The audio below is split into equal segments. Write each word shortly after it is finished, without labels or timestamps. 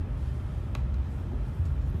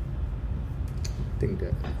think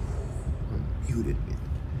that I'm muted.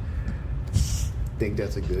 I think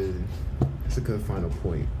that's a good final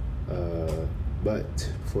point.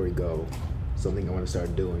 But before we go, something I want to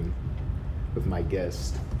start doing with my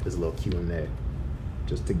guests is a little Q&A,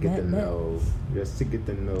 just to get to know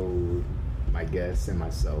my guests and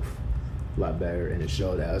myself a lot better, and to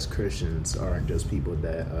show that us Christians aren't just people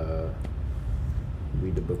that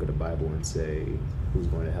read the book of the Bible and say who's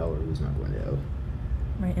going to hell or who's not going to hell.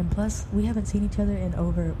 Right, and plus we haven't seen each other in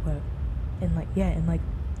over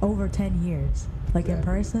over 10 years, like exactly. In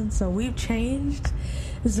person. So we've changed.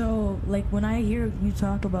 So like when I hear you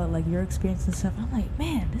talk about like your experience and stuff, I'm like,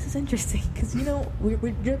 man, this is interesting, because you know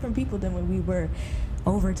we're different people than when we were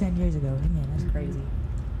over 10 years ago. Man, that's crazy.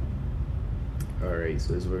 All right,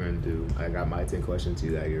 so this is what we're gonna do. I got my 10 questions,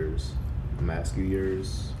 you got yours. I'm gonna ask you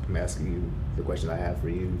yours. I'm asking you the question I have for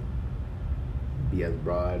you. Be as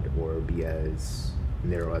broad or be as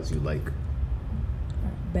narrow as you like.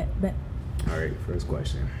 Bet. All right, first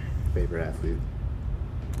question. Favorite athlete?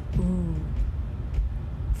 Ooh.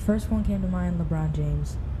 First one came to mind, LeBron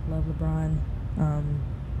James. Love LeBron.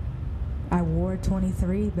 I wore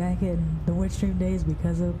 23 back in the Windstream days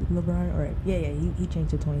because of LeBron. He changed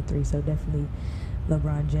to 23, so definitely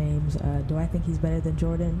LeBron James. Do I think he's better than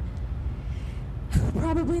Jordan?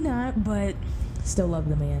 Probably not, but still love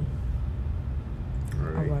the man.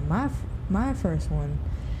 All right. My first one.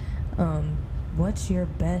 What's your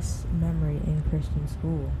best memory in Christian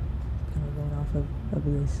school? Kind of going off of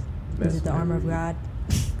this. Is it the Armor of God?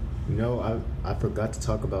 You know, I forgot to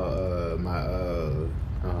talk about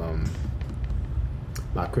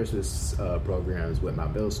my Christmas programs with my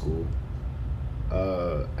middle school.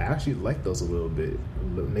 I actually liked those a little bit,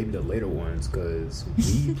 maybe the later ones, because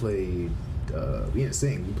we played. We didn't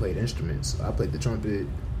sing. We played instruments. I played the trumpet.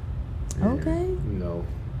 And, okay. You know,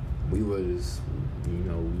 we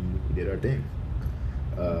did our thing.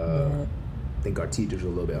 I think our teachers were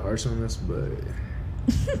a little bit harsh on us, but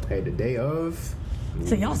hey, the day of,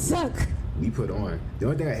 so y'all suck. We put on. The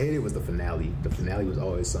only thing I hated was the finale. The finale was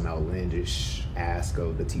always some outlandish ask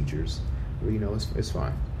of the teachers. But, you know, it's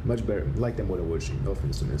fine. Much better. I like that more than Woodstream. No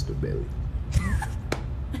offense to Mr. Bailey.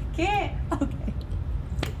 I can't. Okay.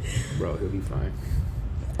 Bro, he'll be fine.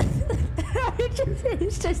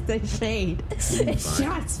 It's just a shade.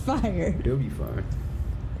 Shots fired. He'll be fine.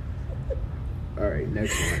 All right,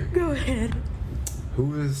 next one. Go ahead.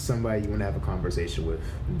 Who is somebody you want to have a conversation with,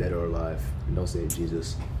 dead or alive? Don't say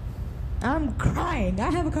Jesus. I'm crying. I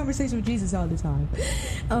have a conversation with Jesus all the time.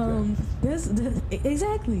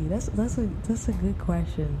 Exactly. That's a good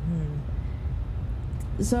question.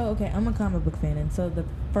 So okay, I'm a comic book fan, and so the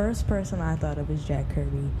first person I thought of is Jack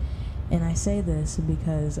Kirby, and I say this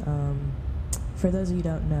because for those of you who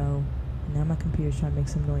don't know, now my computer's trying to make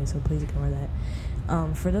some noise, so please ignore that.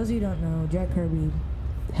 For those of you who don't know, Jack Kirby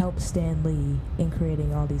helped Stan Lee in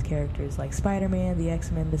creating all these characters like Spider-Man, the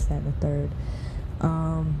X-Men, this, that, and the third.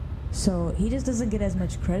 So he just doesn't get as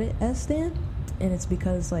much credit as Stan, and it's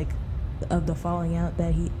because like of the falling out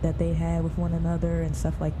that they had with one another and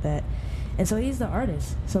stuff like that. And so he's the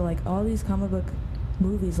artist. So like all these comic book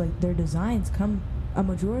movies, like their designs a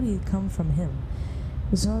majority come from him.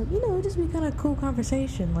 So you know, it'd just be kind of cool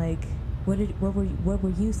conversation. Like, what were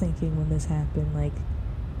you thinking when this happened? Like,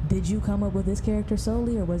 did you come up with this character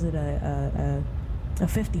solely, or was it a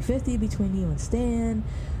 50-50 between you and Stan,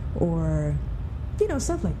 or you know,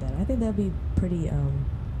 stuff like that? I think that'd be pretty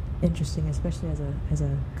interesting, especially as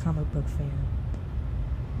a comic book fan.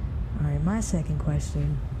 All right, my second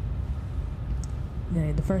question.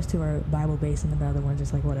 The first two are Bible based, and the other one's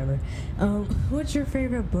just like whatever. What's your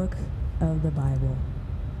favorite book of the Bible?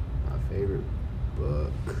 My favorite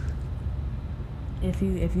book. If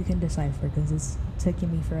you can decipher, because it's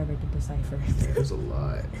taking me forever to decipher. There's a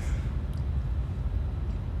lot.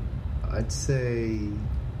 I'd say.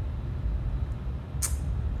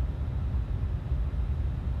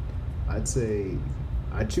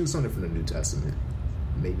 I'd choose something from the New Testament,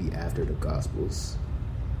 maybe after the Gospels.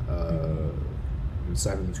 I'm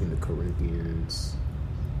deciding between the Corinthians,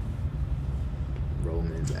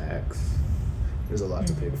 Romans, Acts. There's a lot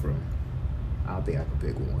to pick from. I don't think I can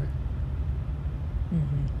pick one.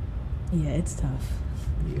 Yeah, it's tough.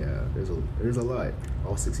 Yeah, there's a lot.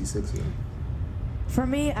 All 66 of them. For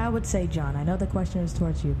me, I would say John. I know the question is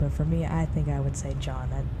towards you, but for me, I think I would say John.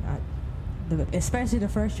 Especially the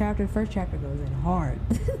first chapter. The first chapter goes in hard.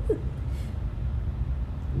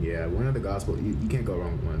 Yeah, one of the Gospels. You can't go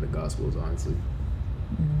wrong with one of the Gospels, honestly.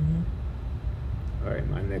 All right,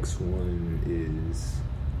 my next one is,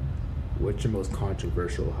 what's your most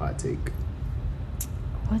controversial hot take?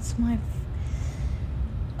 What's my...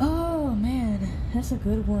 Oh, man. That's a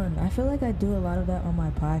good one. I feel like I do a lot of that on my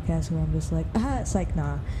podcast where I'm just like, it's like,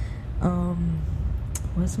 nah.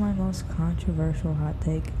 What's my most controversial hot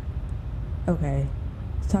take? Okay.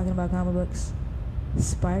 Talking about comic books.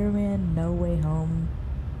 Spider-Man No Way Home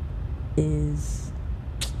is,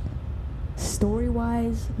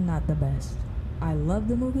 story-wise, not the best. I love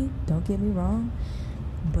the movie, don't get me wrong,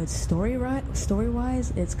 but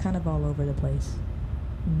story-wise, it's kind of all over the place.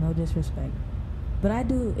 No disrespect. But I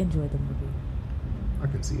do enjoy the movie. I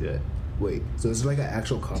can see that. Wait, so it's like an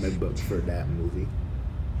actual comic book for that movie?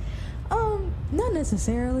 Not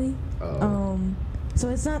necessarily. So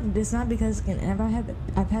it's not because, and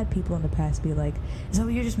I've had people in the past be like, so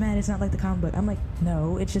you're just mad it's not like the comic book. I'm like,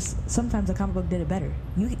 no, it's just sometimes the comic book did it better.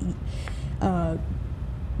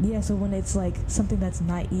 Yeah, so when it's like something that's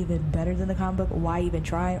not even better than the comic book, why even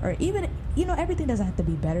try? Or even, everything doesn't have to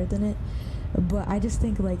be better than it. But I just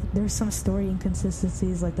think, like, there's some story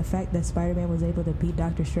inconsistencies, like the fact that Spider-Man was able to beat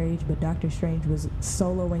Doctor Strange, but Doctor Strange was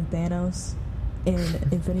soloing Thanos in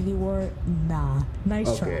Infinity War. Nah,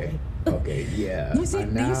 nice try. Okay, yeah. You see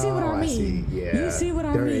what I mean? Yeah. You see what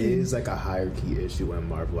I mean? There is like a hierarchy issue in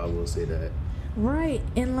Marvel, I will say that. Right,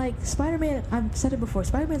 and like Spider-Man, I've said it before,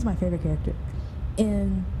 Spider-Man's my favorite character.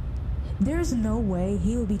 And there's no way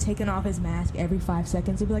he would be taking off his mask every 5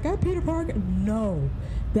 seconds and be like, I'm Peter Parker. No.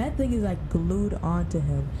 That thing is like glued onto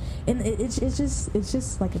him. And it's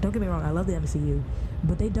just like, don't get me wrong, I love the MCU,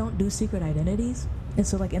 but they don't do secret identities. And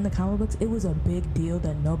so like in the comic books, it was a big deal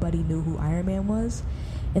that nobody knew who Iron Man was.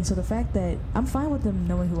 And so the fact that, I'm fine with them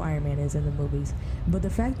knowing who Iron Man is in the movies, but the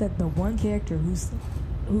fact that the one character who's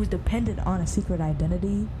dependent on a secret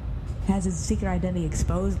identity has his secret identity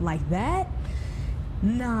exposed like that,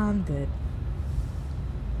 nah, I'm good.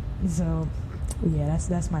 So, yeah,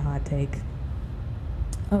 that's my hot take.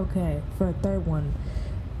 Okay, for a third one.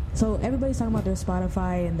 So everybody's talking about their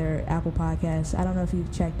Spotify and their Apple Podcasts. I don't know if you've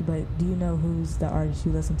checked, but do you know who's the artist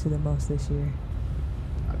you listen to the most this year?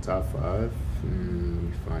 My top 5? Let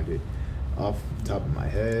me find it. Off the top of my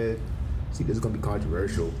head. See, this is going to be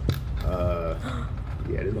controversial. Yeah,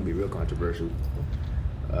 this is going to be real controversial.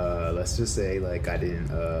 Let's just say, like, I didn't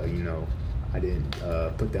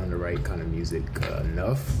put down the right kind of music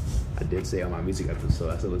enough. I did say on my music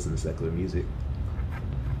episode I still listen to secular music.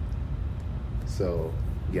 So,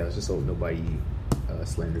 yeah, let's just hope nobody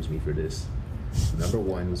slanders me for this. Number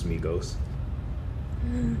 1 was Migos.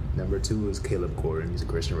 Number 2 was Caleb Gordon. He's a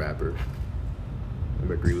Christian rapper.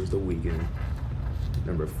 Number 3 was The Weeknd.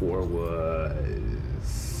 Number 4 was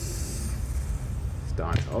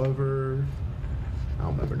Don Oliver. I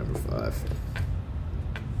don't remember number 5.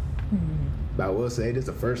 But I will say this is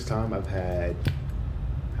the first time I've had,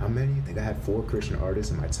 how many? I think I had 4 Christian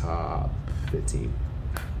artists in my top 15.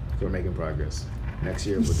 So we're making progress. Next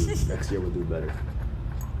year we'll do better.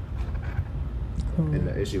 Cool. And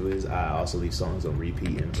the issue is I also leave songs on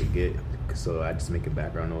repeat and forget, so I just make it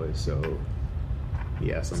background noise. So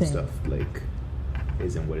yeah, some stuff like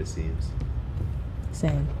isn't what it seems.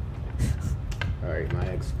 Same. All right, my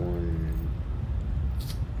next one.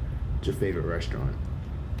 What's your favorite restaurant?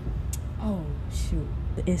 Oh shoot,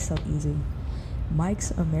 it's so easy.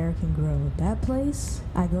 Mike's American Grill. That place,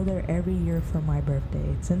 I go there every year for my birthday.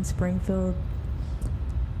 It's in Springfield.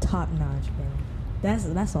 Top notch, man.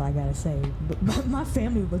 That's all I gotta say. But my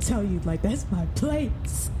family will tell you, like, that's my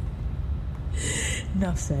place.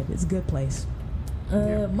 Enough said. It's a good place.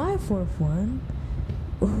 My 4th one.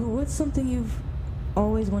 What's something you've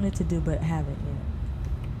always wanted to do but haven't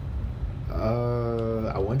yet?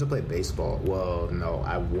 I wanted to play baseball. Well, no,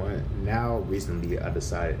 recently I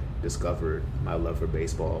discovered my love for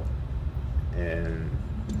baseball. And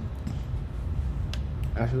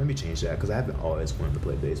actually, let me change that, because I haven't always wanted to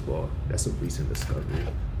play baseball. That's a recent discovery.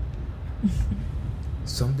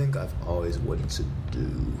 Something I've always wanted to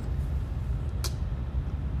do.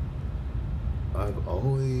 I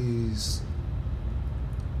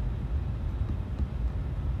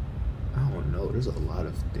don't know, there's a lot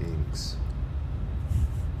of things.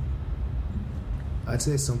 I'd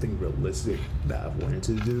say something realistic that I've wanted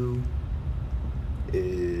to do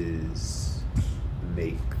is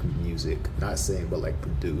make music. Not saying, but like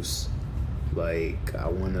produce. Like, I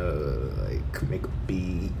want to like make a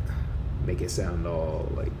beat, make it sound all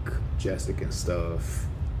like majestic and stuff.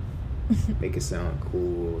 Make it sound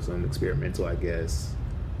cool, something experimental, I guess.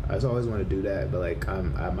 I just always want to do that, but like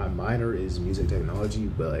my minor is music technology,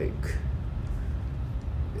 but like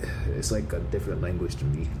it's like a different language to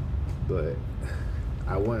me. But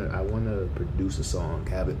I want to produce a song,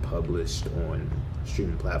 have it published on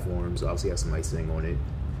streaming platforms. Obviously, have somebody sing on it.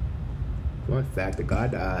 Fun fact: the guy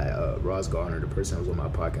died, Ross Garner, the person that was on my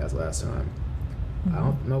podcast last time. Mm-hmm. I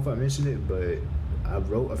don't know if I mentioned it, but I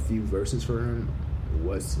wrote a few verses for him.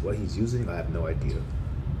 What he's using, I have no idea,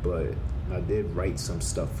 but I did write some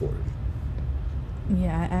stuff for him.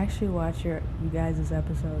 Yeah, I actually watched you guys'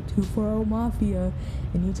 episode 240 Mafia,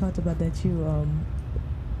 and you talked about that you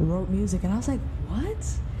wrote music, and I was like, what?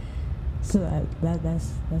 So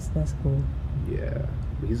that's cool. Yeah,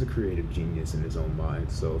 but he's a creative genius in his own mind.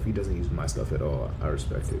 So if he doesn't use my stuff at all, I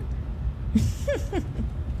respect it.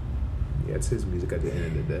 Yeah, it's his music at the end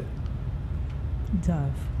of the day.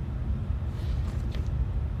 Tough.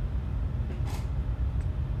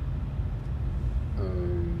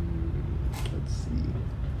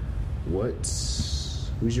 Let's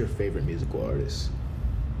see. Who's your favorite musical artist?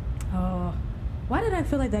 Oh, why did I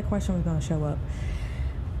feel like that question was gonna show up?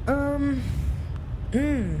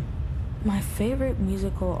 My favorite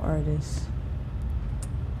musical artist,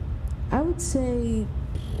 I would say,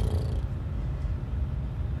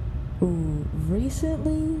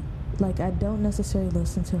 recently, like, I don't necessarily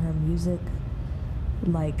listen to her music,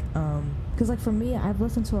 like, because, like, for me, I've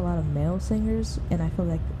listened to a lot of male singers, and I feel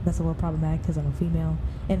like that's a little problematic because I'm a female.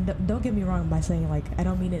 And don't get me wrong by saying, like, I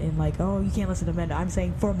don't mean it in, like, oh, you can't listen to men. I'm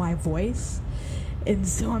saying for my voice. And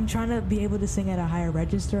so I'm trying to be able to sing at a higher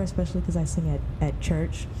register, especially because I sing at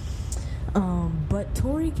church. But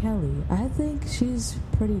Tori Kelly, I think she's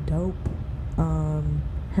pretty dope.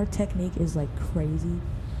 Her technique is, like, crazy.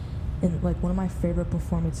 And, like, one of my favorite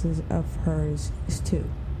performances of hers is two.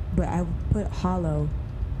 But I put Hollow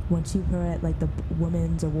when she put at, like, the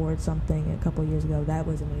Women's Award something a couple years ago. That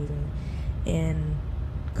was amazing. And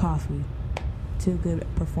Coffee. Two good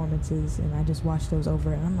performances, and I just watched those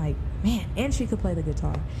over, and I'm like, man, and she could play the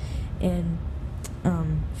guitar. And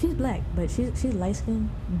she's black, but she's light-skinned,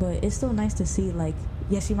 but it's still nice to see, like,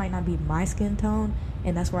 yes, she might not be my skin tone,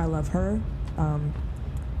 and that's where I love her.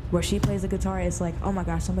 Where she plays the guitar, it's like, oh my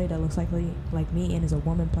gosh, somebody that looks like me and is a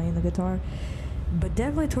woman playing the guitar. But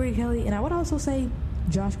definitely Tori Kelly, and I would also say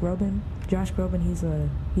Josh Groban. Josh Groban,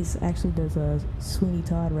 he's actually does a Sweeney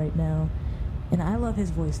Todd right now, and I love his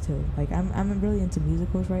voice too. Like, I'm really into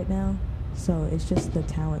musicals right now, so it's just the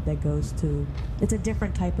talent that goes to. It's a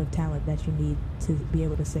different type of talent that you need to be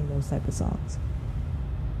able to sing those type of songs.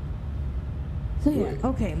 So yeah, Wait.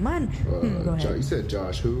 okay, mine. Go ahead. You said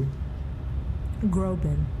Josh who?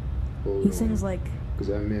 Groban. He sings like. Because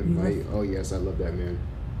that man might. Oh yes, I love that man.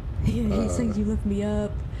 He sings "You Lift Me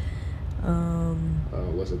Up."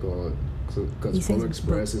 What's it called? Because Polar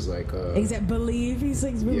Express is like. Exactly. Believe. He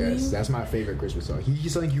sings "Believe." Yes, that's my favorite Christmas song.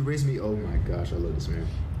 He's like "You Raise Me." Oh my gosh, I love this man.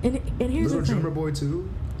 And here's Little the thing. Drummer Boy too.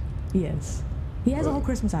 Yes, he has a whole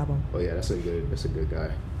Christmas album. Oh yeah, that's a good guy.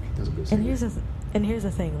 That's a good singer. And here's the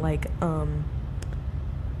thing, like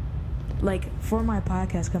for my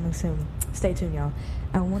podcast coming soon, stay tuned, y'all.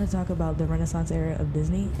 I want to talk about the Renaissance era of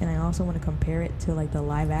Disney, and I also want to compare it to like the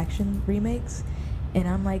live action remakes. And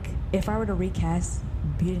I'm like, if I were to recast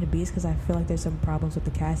Beauty and the Beast, because I feel like there's some problems with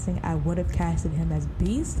the casting, I would have casted him as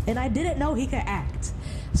Beast, and I didn't know he could act.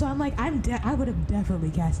 So I'm like, I would have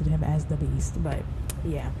definitely casted him as the Beast. But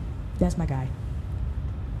yeah, that's my guy.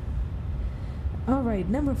 All right,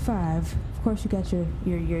 number 5. Of course, you got your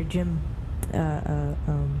gym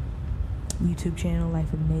YouTube channel,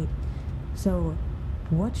 Life of Nate. So,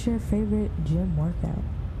 what's your favorite gym workout,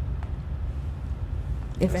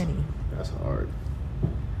 if any? That's hard.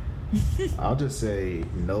 I'll just say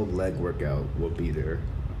no leg workout will be there.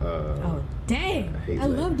 Oh dang! I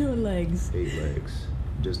love doing legs. Hate legs.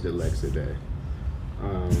 Just did legs today.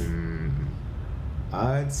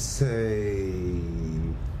 I'd say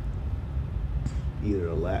either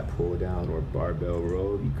a lat pull down or barbell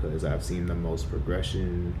row, because I've seen the most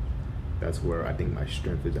progression. That's where I think my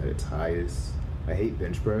strength is at its highest. I hate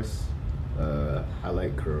bench press. I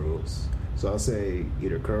like curls. So I'll say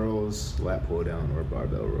either curls, lat pull down, or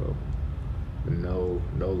barbell row. But no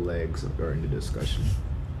legs are in the discussion.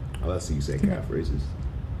 Unless you say calf raises.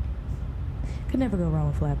 Could never go wrong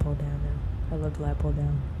with lat pull down though. I love lat pull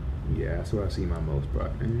down. Yeah, that's where I see my most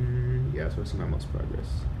progress.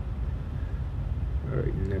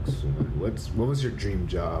 Alright, next one. What was your dream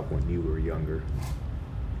job when you were younger?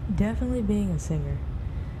 Definitely being a singer.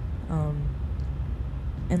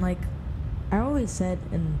 And like I always said,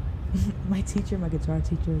 and my guitar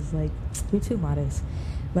teacher was like, you're too modest.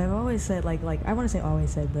 But I've always said, like I want to say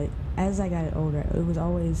always said, but as I got older, it was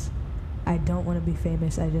always, I don't want to be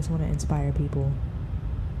famous, I just want to inspire people.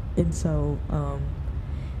 And so,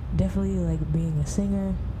 definitely like being a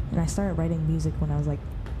singer. And I started writing music when I was like,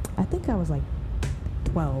 I think I was like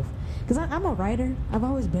 12. Because I'm a writer. I've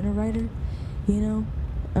always been a writer, you know?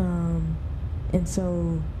 And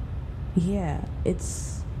so, yeah,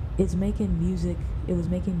 it's making music. It was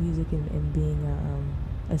making music and being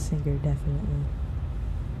a singer, definitely.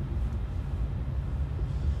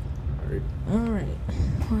 right. All right.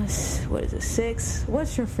 What is it? 6.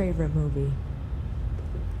 What's your favorite movie?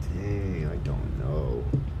 Dang, I don't know.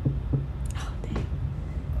 Oh, dang.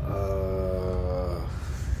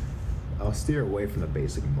 I'll steer away from the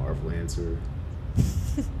basic Marvel answer.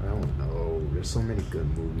 I don't know. There's so many good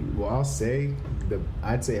movies. Well,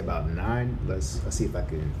 I'd say about 9. Let's see if I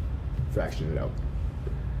can fraction it out.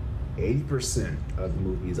 80% of the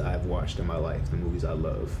movies I've watched in my life, the movies I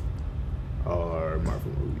love, are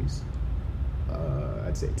Marvel movies.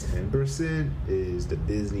 I'd say 10% is the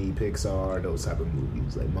Disney, Pixar, those type of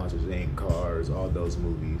movies, like Monsters Inc., Cars, all those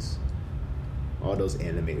movies, all those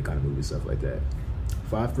animated kind of movies, stuff like that.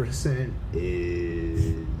 5%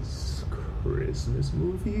 is Christmas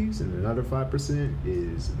movies, and another 5%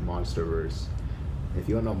 is Monsterverse. If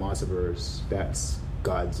you don't know Monsterverse, that's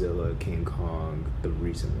Godzilla, King Kong, the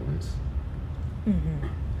recent ones. Mm-hmm.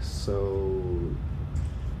 So,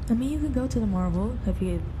 I mean, you could go to the Marvel if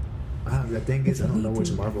you. The thing is, I don't know need which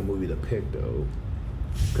to. Marvel movie to pick though,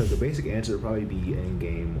 because the basic answer would probably be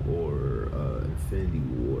Endgame or Infinity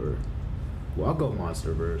War. Well, I'll go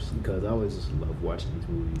Monsterverse because I always just love watching these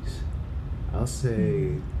movies. I'll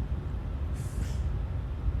say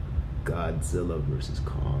Godzilla versus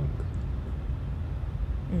Kong.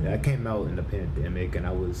 That came out in the pandemic, and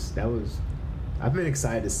I've been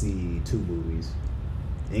excited to see 2 movies,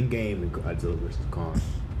 Endgame and Godzilla versus Kong.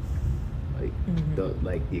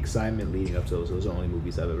 Like the excitement leading up to those are the only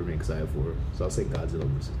movies I've ever been excited for. So I'll say Godzilla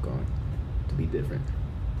versus Kong to be different.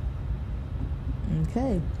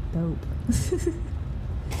 Okay, dope.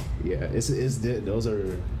 Yeah, it's a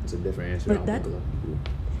different answer. But I don't think a lot of people.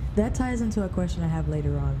 That ties into a question I have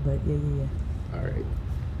later on, but yeah. All right.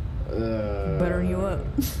 Buttering you up.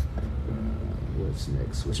 What's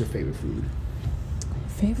next? What's your favorite food?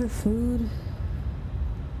 Favorite food?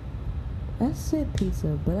 I said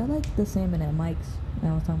pizza, but I like the salmon at Mike's that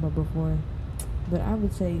I was talking about before. But I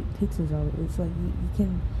would say pizza's all. It's like you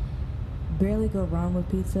can barely go wrong with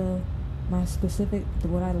pizza.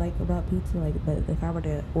 What I like about pizza, like if I were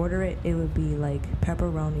to order it, it would be like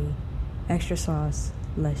pepperoni, extra sauce,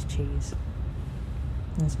 less cheese.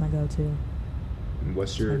 That's my go-to.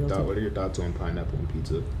 What are your thoughts on pineapple on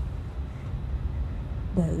pizza?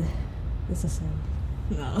 It's a sin.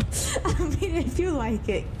 No. I mean, if you like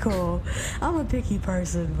it, cool. I'm a picky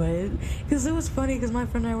person, but because it was funny because my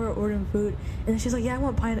friend and I were ordering food, and she's like, "Yeah, I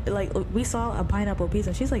want pineapple." Like we saw a pineapple pizza,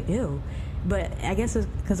 and she's like, "Ew," but I guess it's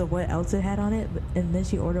because of what else it had on it. And then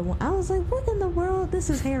she ordered one. I was like, "What in the world? This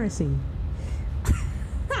is heresy."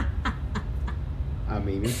 I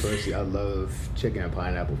mean, me personally, I love chicken and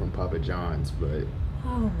pineapple from Papa John's, but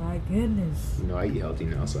Oh my goodness. I eat healthy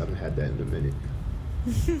now, so I haven't had that in a minute.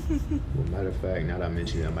 Well, matter of fact, now that I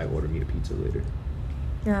mention it, I might order me a pizza later.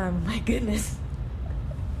 My goodness.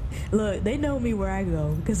 Look, they know me where I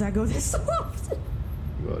go because I go there so often.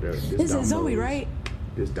 Well, This is Zoe, right?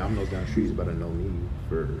 This Domino's down the street is about to know me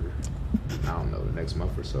for, I don't know, the next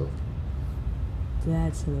month or so.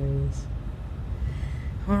 That's hilarious.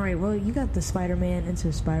 Alright, well, you got the Spider-Man Into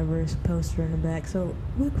the Spider-Verse poster in the back. So,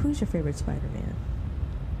 who's your favorite Spider-Man?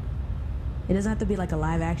 It doesn't have to be like a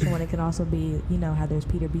live action one. It can also be, how there's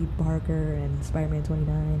Peter B. Parker and Spider-Man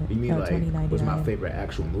 29. You mean like, 2099. what's my favorite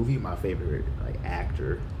actual movie? My favorite, like,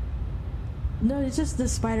 actor? No, it's just the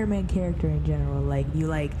Spider-Man character in general. Like,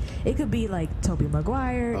 it could be like Tobey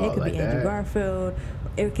Maguire. It could like be Andrew that. Garfield.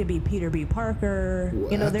 It could be Peter B. Parker.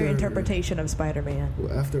 Well, their interpretation of Spider-Man.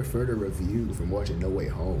 Well, after further review from watching No Way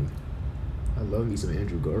Home, I love me some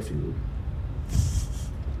Andrew Garfield.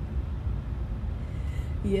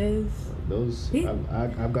 Yes.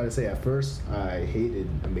 I've got to say, at first I hated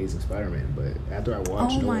Amazing Spider-Man, but after I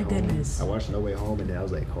watched I watched No Way Home, and then I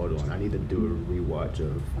was like, hold on, I need to do a rewatch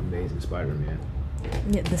of Amazing Spider-Man.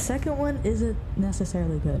 Yeah, the second one isn't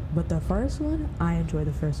necessarily good, but the first one, I enjoy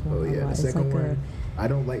the first one. Oh yeah, a lot. the second it's like one, I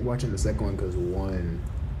don't like watching the second one because one,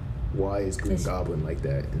 why is Green Goblin like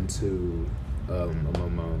that? And two,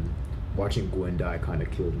 watching Gwen die kind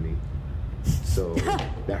of killed me, so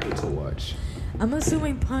that hurt to watch. I'm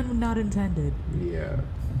assuming pun not intended. Yeah.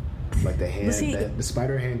 Like the hand, the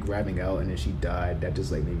spider hand grabbing out and then she died, that just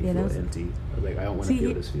like made me feel empty. I was like, I don't want to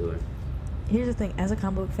feel this feeling. Here's the thing, as a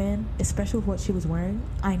comic book fan, especially with what she was wearing,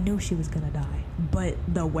 I knew she was gonna die. But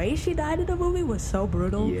the way she died in the movie was so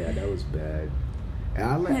brutal. Yeah, that was bad.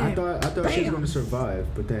 And I thought she was gonna survive,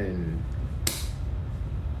 but then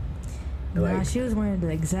nah, she was wearing the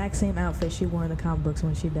exact same outfit she wore in the comic books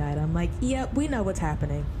when she died. I'm like, yep, we know what's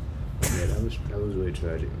happening. Yeah, that was really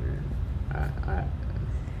tragic, man.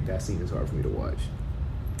 That scene is hard for me to watch.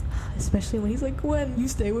 Especially when he's like, Gwen, you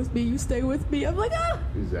stay with me, you stay with me. I'm like, ah!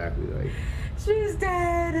 Exactly, like... She's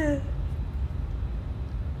dead!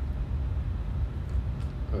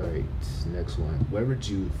 All right, next one. Where would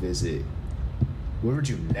you visit? Where would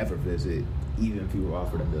you never visit, even if you were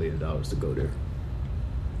offered $1 million to go there?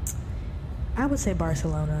 I would say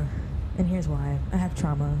Barcelona, and here's why. I have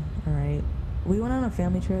trauma, all right? We went on a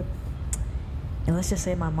family trip, and let's just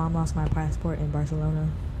say my mom lost my passport in Barcelona.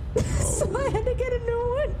 So I had to get a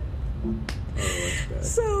new one.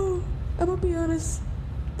 So, I'm going to be honest,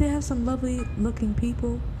 they have some lovely looking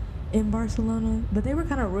people in Barcelona, but they were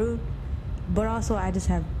kind of rude. But also, I just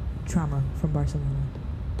have trauma from Barcelona.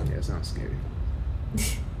 Yeah, it sounds scary.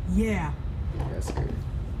 Yeah. That's scary.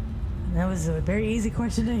 That was a very easy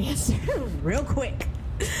question to answer real quick.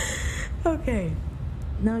 Okay.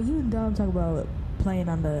 Now, you and Dom talk about playing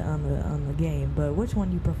on the game, but which one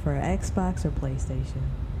do you prefer, Xbox or PlayStation?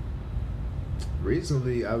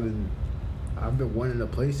 Recently, I've been wanting a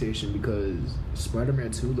PlayStation because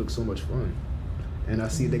Spider-Man 2 looks so much fun. And I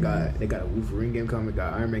see they got a Wolverine game coming,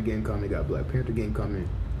 got Iron Man game coming, got Black Panther game coming.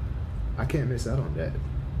 I can't miss out on that.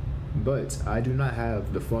 But I do not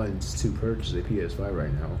have the funds to purchase a PS5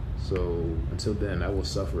 right now. So until then, I will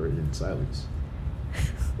suffer in silence.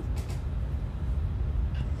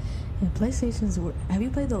 Yeah, PlayStation's. Have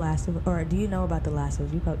you played The Last of Us, or do you know about The Last of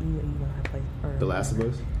Us? You know how to play. The Last of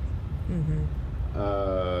Us. Mm-hmm.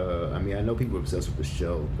 I mean, I know people are obsessed with the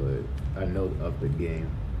show, but I know of the game.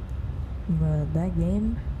 But that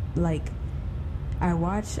game, like, I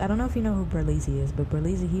don't know if you know who Berlizzi is, but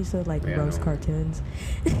Berlizzi, he used to like roast cartoons.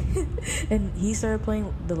 And he started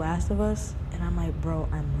playing The Last of Us, and I'm like, bro,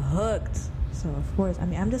 I'm hooked. So of course, I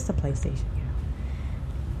mean, I'm just a PlayStation,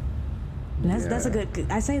 That's a good.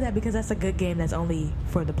 I say that because that's a good game that's only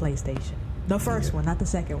for the PlayStation. The first one, not the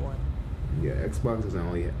second one. Yeah, Xbox is the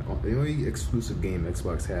only exclusive game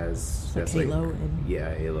Xbox has. Like that's Halo like, and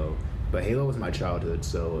Halo. But Halo was my childhood,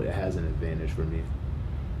 so it has an advantage for me.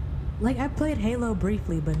 Like, I played Halo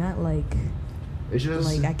briefly, but not like. It's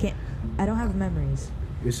just like I don't have memories.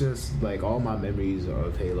 It's just like all my memories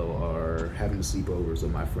of Halo are having sleepovers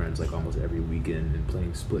with my friends like almost every weekend and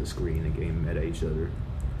playing split screen and getting mad at each other.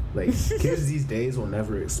 Like, kids these days will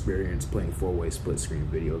never experience playing 4-way split screen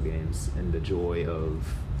video games and the joy of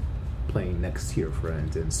playing next to your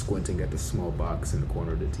friends and squinting at the small box in the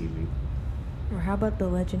corner of the TV. Or how about the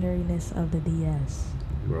legendariness of the DS?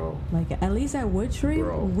 Bro. Like, at least at Woodtree,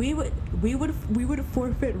 we would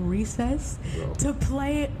forfeit recess to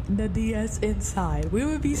play the DS inside. We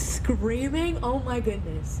would be screaming, oh my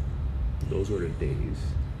goodness. Those were the days.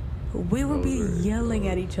 We would be yelling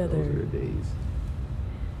at each other. Those were the days.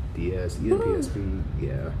 DS, either PSP,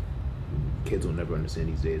 yeah. Kids will never understand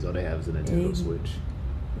these days. All they have is a Nintendo Switch.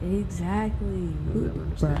 Exactly. They'll never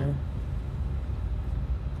understand.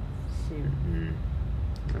 Shoot.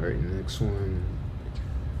 Mm-hmm. All right, next one.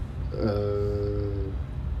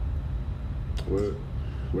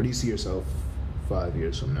 Where do you see yourself 5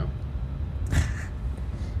 years from now?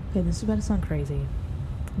 Okay, this is about to sound crazy,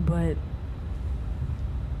 but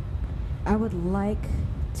I would like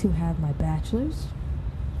to have my bachelor's.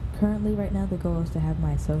 Currently, right now, the goal is to have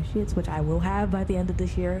my associates, which I will have by the end of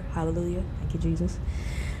this year. Hallelujah. Thank you, Jesus.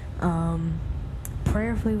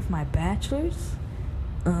 Prayerfully with my bachelor's.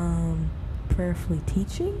 Prayerfully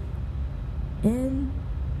teaching. And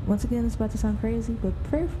once again, it's about to sound crazy, but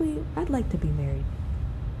prayerfully, I'd like to be married.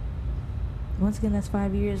 Once again, that's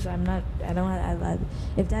 5 years.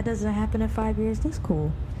 If that doesn't happen in 5 years, that's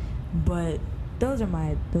cool. But those are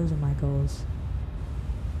my goals.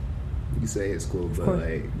 You say it's cool, but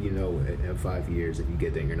like, in 5 years, if you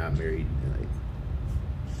get there and you're not married, like,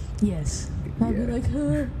 yes, I'd be like,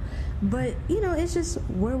 huh. But it's just,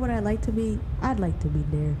 where would I like to be? I'd like to be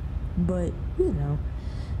there, but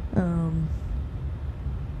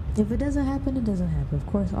if it doesn't happen, it doesn't happen. Of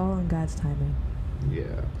course, all in God's timing.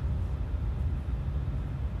 Yeah.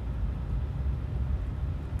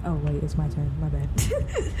 Oh wait, it's my turn. My bad.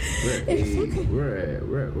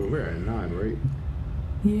 We're at 9, right?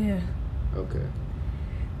 Yeah. Okay.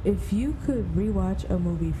 If you could rewatch a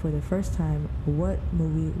movie for the first time, what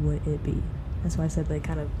movie would it be? That's why I said that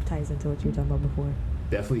kind of ties into what you were talking about before.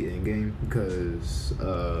 Definitely Endgame, because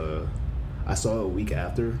I saw it a week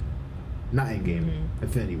after. Not Endgame,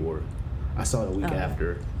 Infinity War. I saw it a week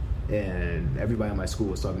after, and everybody in my school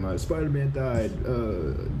was talking about it. Spider-Man died,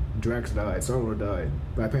 Drax died, Star-Lord died,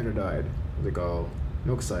 Black Panther died. I was like, oh,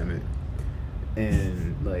 no excitement.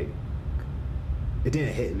 And like, it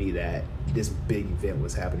didn't hit me that this big event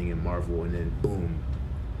was happening in Marvel, and then boom,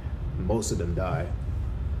 most of them die.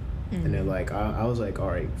 And then like I was like, all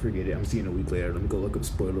right, forget it. I'm seeing it a week later. Let me go look up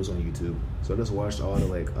spoilers on YouTube. So I just watched all the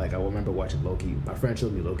like I remember watching Loki. My friend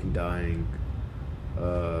showed me Loki dying.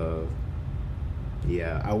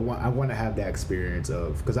 Yeah, I want to have that experience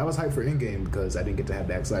of, because I was hyped for Endgame because I didn't get to have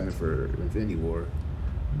that excitement for Infinity War,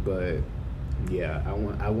 but yeah, I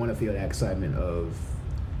want to feel that excitement of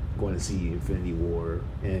going to see Infinity War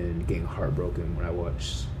and getting heartbroken when I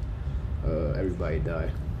watch everybody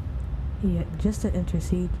die. Yeah, just to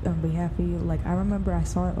intercede on behalf of you, like, I remember I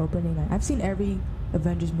saw it opening night. I've seen every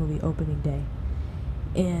Avengers movie opening day,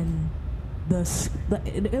 and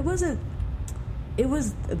it wasn't. It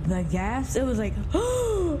was the gasp. It was like,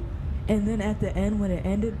 oh, and then at the end when it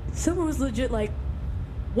ended, someone was legit like,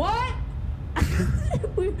 "What?"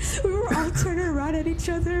 we were all turning around at each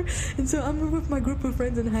other, and so I'm with my group of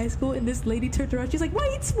friends in high school, and this lady turned around. She's like,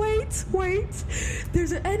 "Wait!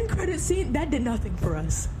 There's an end credit scene." That did nothing for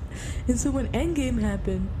us. And so when Endgame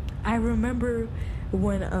happened, I remember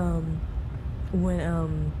when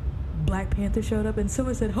Black Panther showed up, and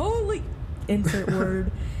someone said, "Holy!" insert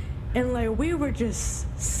word. And like we were just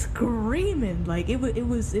screaming, like it was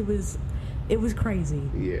crazy.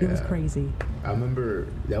 Yeah, it was crazy. I remember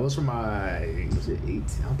that was for my, was it 18? I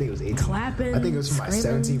don't think it was 18. Clapping. I think it was for my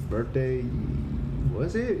screaming. 17th birthday.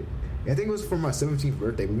 Was it? I think it was for my 17th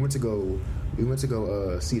birthday. We went to go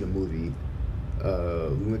see the movie.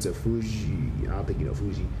 We went to Fuji. I don't think you know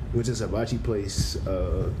Fuji. We went to this hibachi place,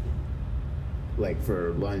 like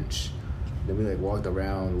for lunch. Then we like walked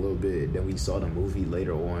around a little bit. Then we saw the movie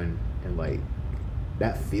later on, and like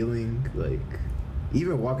that feeling, like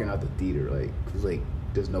even walking out the theater, like it was like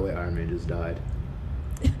there's no way Iron Man just died.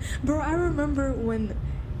 Bro, I remember when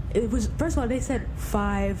it was. First of all, they said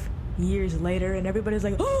 5 years later, and everybody's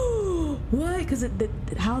like, "Oh, what?" Because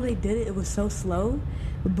how they did it, it was so slow.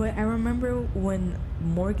 But I remember when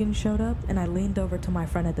Morgan showed up, and I leaned over to my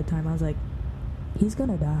friend at the time. I was like, "He's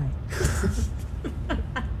gonna die."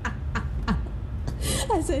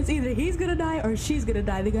 I said, it's either he's gonna die or she's gonna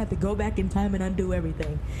die. They're gonna have to go back in time and undo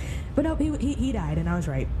everything. But no, he died, and I was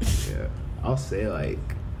right. Yeah, I'll say, like,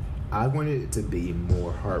 I wanted it to be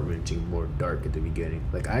more heart-wrenching, more dark at the beginning.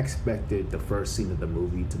 Like, I expected the first scene of the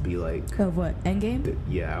movie to be like... Of what, Endgame?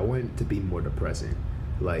 Yeah, I wanted it to be more depressing.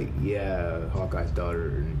 Like, yeah, Hawkeye's daughter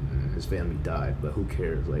and his family died, but who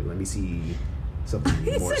cares? Like, let me see something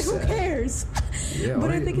He more said, sad. Who cares? Yeah,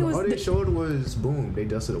 but I think it was... All they showed was, boom, they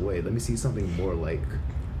dusted away. Let me see something more like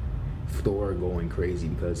Thor going crazy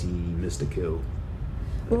because he missed a kill.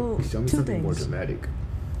 Well, show me two something things. more dramatic.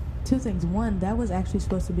 Two things. One, that was actually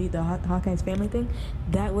supposed to be the Hawkeye's family thing.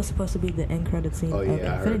 That was supposed to be the end credit scene of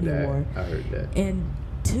Infinity War. I heard that. And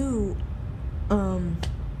two,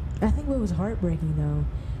 I think what was heartbreaking though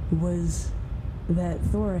was that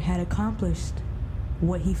Thor had accomplished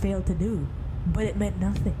what he failed to do, but it meant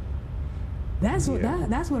nothing. That's what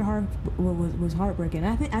was heartbreaking.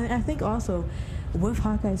 I think also with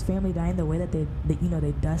Hawkeye's family dying the way that they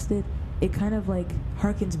dusted, it kind of like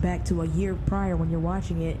harkens back to a year prior when you're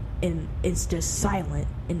watching it and it's just silent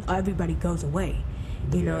and everybody goes away.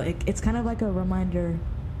 You know, it's kind of like a reminder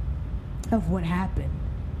of what happened.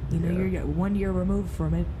 You know, you're 1 year removed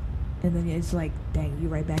from it, and then it's like, dang,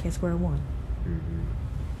 you're right back at square one. Mm-hmm.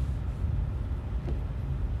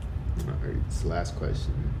 All right, this last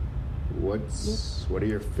question. What are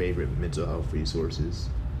your favorite mental health resources?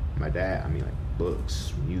 My dad, I mean, like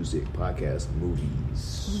books, music, podcasts,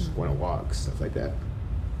 movies, going on walks, stuff like that.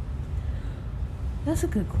 That's a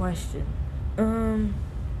good question.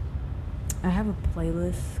 I have a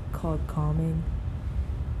playlist called Calming,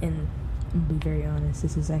 and I'm gonna be very honest,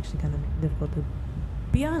 this is actually kind of difficult to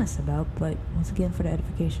be honest about, but once again, for the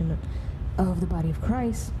edification of the body of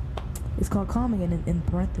Christ, it's called Calming, and in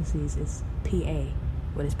parentheses, it's PA.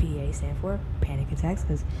 What does PA stand for? Panic attacks,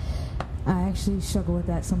 because I actually struggle with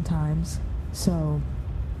that sometimes. So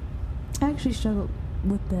I actually struggled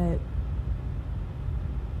with that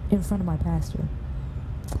in front of my pastor.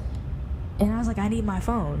 And I was like, I need my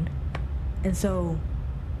phone. And so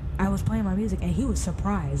I was playing my music, and he was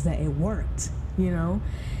surprised that it worked, you know?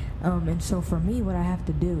 And so for me, what I have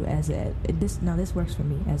to do this works for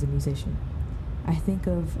me as a musician. I think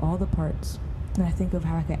of all the parts, and I think of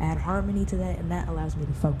how I can add harmony to that, and that allows me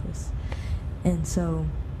to focus. And so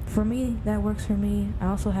for me, that works for me. I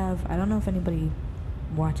also have, I don't know if anybody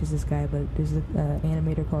watches this guy, but there's an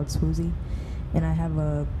animator called Swoozy, and I have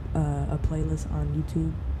a playlist on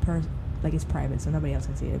YouTube. Like, it's private, so nobody else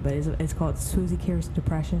can see it, but it's called Swoozy Cures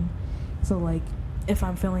Depression. So like, if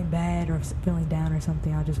I'm feeling bad or feeling down or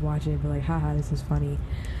something, I'll just watch it and be like, haha, this is funny.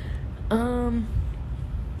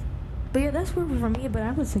 But yeah, that's working for me. But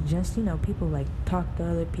I would suggest, people like talk to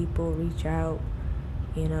other people, reach out.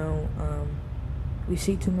 We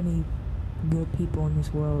see too many good people in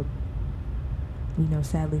this world,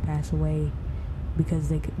 sadly pass away because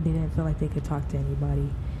they didn't feel like they could talk to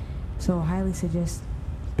anybody. So I highly suggest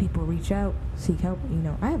people reach out, seek help. You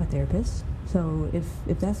know, I have a therapist. So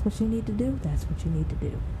if that's what you need to do, that's what you need to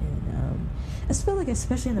do. And I just feel like,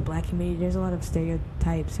 especially in the black community, there's a lot of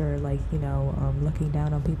stereotypes or like, you know, looking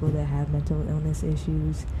down on people that have mental illness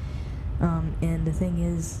issues. And the thing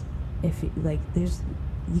is, if like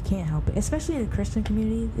you can't help it, especially in the Christian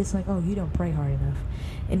community. It's like, oh, you don't pray hard enough.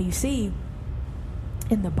 And you see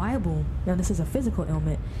in the Bible, now this is a physical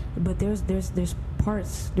ailment, but there's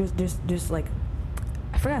parts, there's like,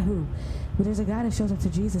 I forgot who, but there's a guy that shows up to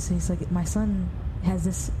Jesus and he's like, my son has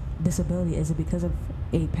this disability. Is it because of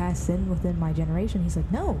a past sin within my generation? He's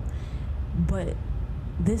like, no, but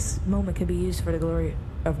this moment could be used for the glory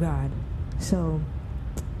of God. So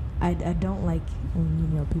I don't like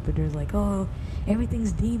when, you know, people are like, oh,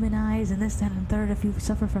 everything's demonized and this, that, and third. If you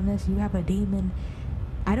suffer from this, you have a demon.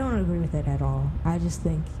 I don't agree with it at all. I just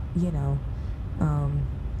think, you know,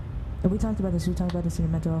 and we talked about this in the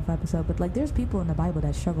mental health episode, but like there's people in the Bible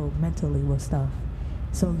that struggle mentally with stuff.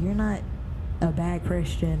 So you're not a bad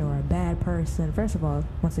Christian or a bad person. First of all,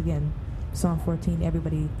 once again, Psalm 14,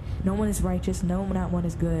 everybody, no one is righteous, no, not one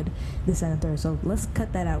is good, this, that, and third. So let's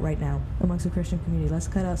cut that out right now amongst the Christian community. Let's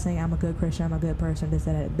cut out saying I'm a good Christian, I'm a good person, this,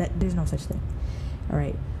 that. There's no such thing. All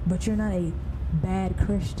right? But you're not a bad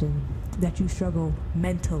Christian that you struggle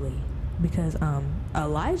mentally, because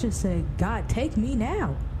Elijah said, God, take me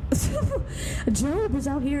now. Job is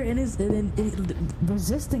out here and is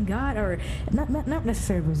resisting God, or not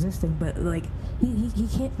necessarily resisting, but like he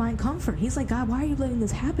can't find comfort. He's like, God, why are you letting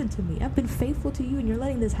this happen to me? I've been faithful to you and you're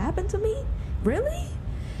letting this happen to me? Really?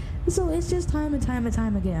 So it's just time and time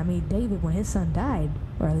again. I mean, David, when his son died,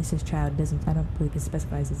 or at least his child, I don't believe it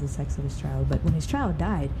specifies as the sex of his child, but when his child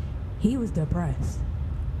died, he was depressed.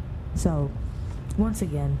 So once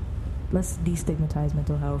again, let's destigmatize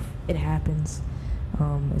mental health. It happens.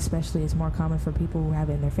 Especially it's more common for people who have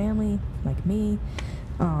it in their family, like me.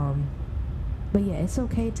 But yeah, it's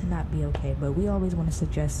okay to not be okay. But we always want to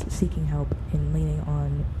suggest seeking help and leaning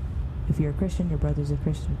on, if you're a Christian, your brothers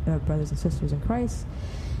and sisters in Christ.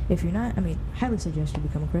 If you're not, I mean, highly suggest you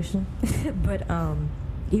become a Christian. But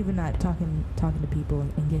even not talking to people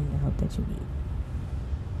and getting the help that you need.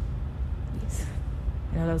 Yes.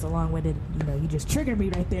 I know that was a long-winded, you know, you just triggered me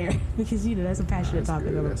right there because, you know, that's a passionate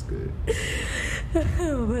topic. That's good.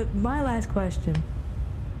 But my last question,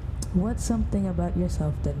 what's something about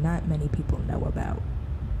yourself that not many people know about?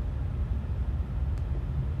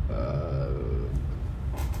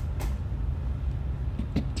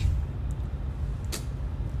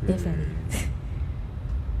 If any.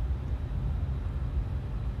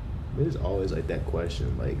 There's always like that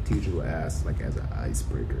question, like teacher will ask, like as an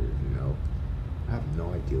icebreaker, you know. I have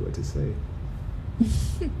no idea what to say.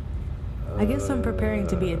 I guess I'm preparing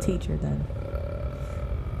to be a teacher then.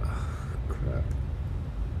 Crap.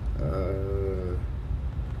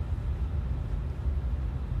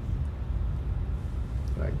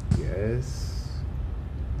 I guess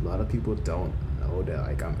a lot of people don't know that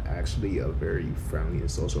like I'm actually a very friendly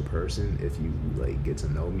and social person. If you like get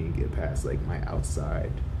to know me and get past like my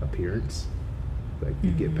outside appearance, like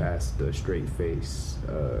you get past the straight face,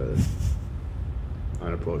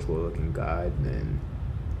 unapproachable looking guy, then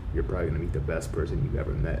you're probably gonna meet the best person you've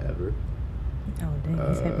ever met ever. Oh dang,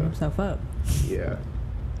 he's hyping himself up. Yeah.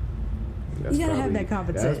 You gotta have that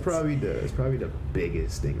confidence. That's probably the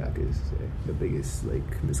biggest thing I could say. The biggest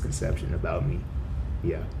like misconception about me.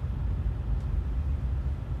 Yeah.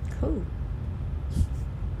 Cool.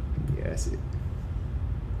 Yeah, that's it.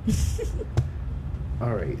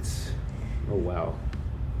 All right. Oh wow.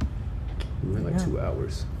 We went like 2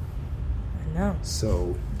 hours. I know.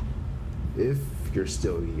 So, if you're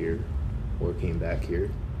still here or came back here,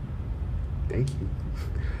 thank you.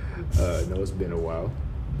 I know it's been a while,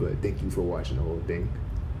 but thank you for watching the whole thing.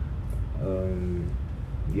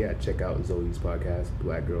 Yeah, check out Zoe's podcast,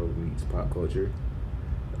 Black Girl Meets Pop Culture.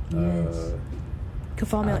 Yes. You can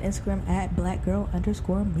follow me on Instagram at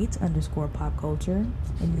blackgirl_meets_pop culture.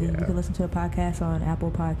 And then you can listen to the podcast on Apple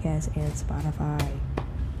Podcasts and Spotify.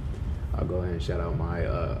 I'll go ahead and shout out my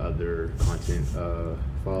other content.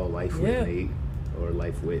 Follow Life with Nate, or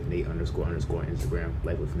Life with Nate _ Instagram.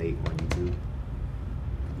 Life with Nate on YouTube.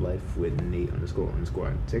 Life with Nate _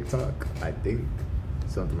 on TikTok. I think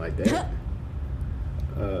something like that.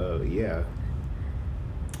 Yeah.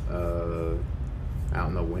 I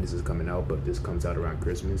don't know when this is coming out, but this comes out around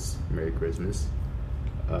Christmas. Merry Christmas.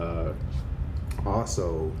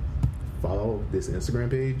 Also, follow this Instagram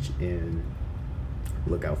page and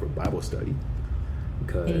look out for Bible study,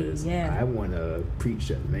 because I want to preach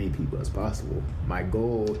to as many people as possible. My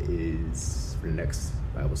goal is for the next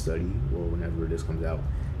Bible study, or whenever this comes out,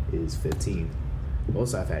 is 15.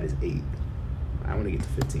 Most I've had is 8. I want to get to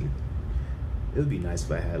 15. It would be nice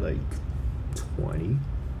if I had like 20.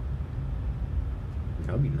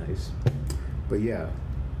 That would be nice. But yeah,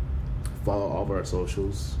 follow all of our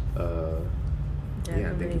socials.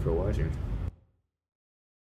 Yeah, thank you for watching.